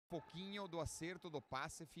pouquinho do acerto do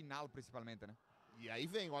passe final, principalmente, né? E aí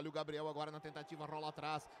vem, olha o Gabriel agora na tentativa, rola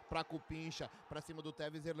atrás pra Cupincha, pra cima do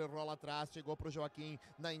Tevez, ele rola atrás, chegou pro Joaquim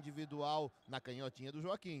na individual, na canhotinha do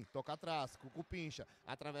Joaquim, toca atrás, com o Cupincha,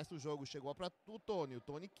 atravessa o jogo, chegou pra o Toni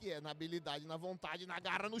que é na habilidade, na vontade, na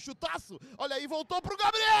garra, no chutaço, olha aí, voltou pro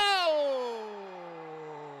Gabriel!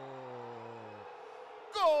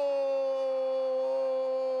 Gol!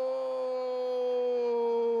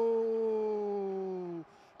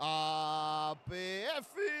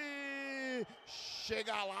 APF!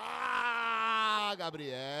 Chega lá,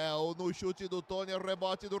 Gabriel, no chute do Toni, o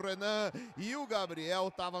rebote do Renan, e o Gabriel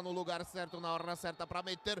estava no lugar certo, na hora certa para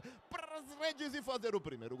meter para as redes e fazer o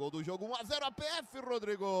primeiro gol do jogo, 1-0 APF,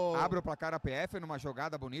 Rodrigo. Abre o placar APF numa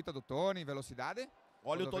jogada bonita do Toni em velocidade.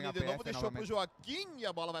 Olha o Quando Toni vem de novo, APF deixou pro novamente. Joaquim e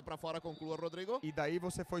a bola vai para fora, conclua, Rodrigo. E daí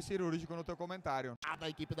você foi cirúrgico no teu comentário. Da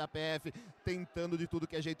equipe da PF, tentando de tudo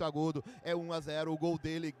que é jeito agudo, é 1-0, o gol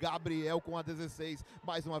dele, Gabriel com a 16,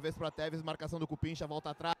 mais uma vez para Tevez, marcação do Cupincha, volta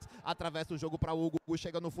atrás, atravessa o jogo para Hugo,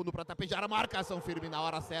 chega no fundo para tapejar, a marcação firme na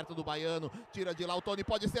hora certa do baiano, tira de lá o Toni,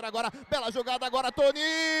 pode ser agora, bela jogada agora, Toni,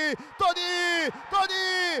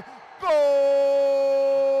 gol!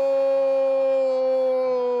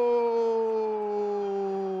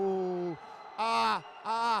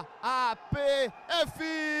 APF!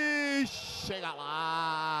 Chega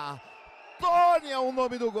lá! Toni é o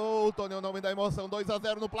nome do gol, Toni é o nome da emoção,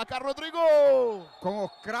 2-0 no placar, Rodrigo! Com o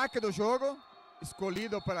craque do jogo,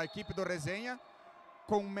 escolhido pela equipe do Resenha,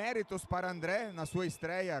 com méritos para André na sua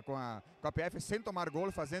estreia com a PF, sem tomar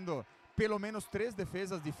gol, fazendo pelo menos 3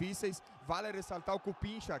 defesas difíceis. Vale ressaltar o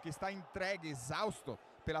Cupincha, que está entregue, exausto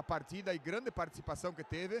pela partida e grande participação que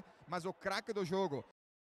teve, mas o craque do jogo,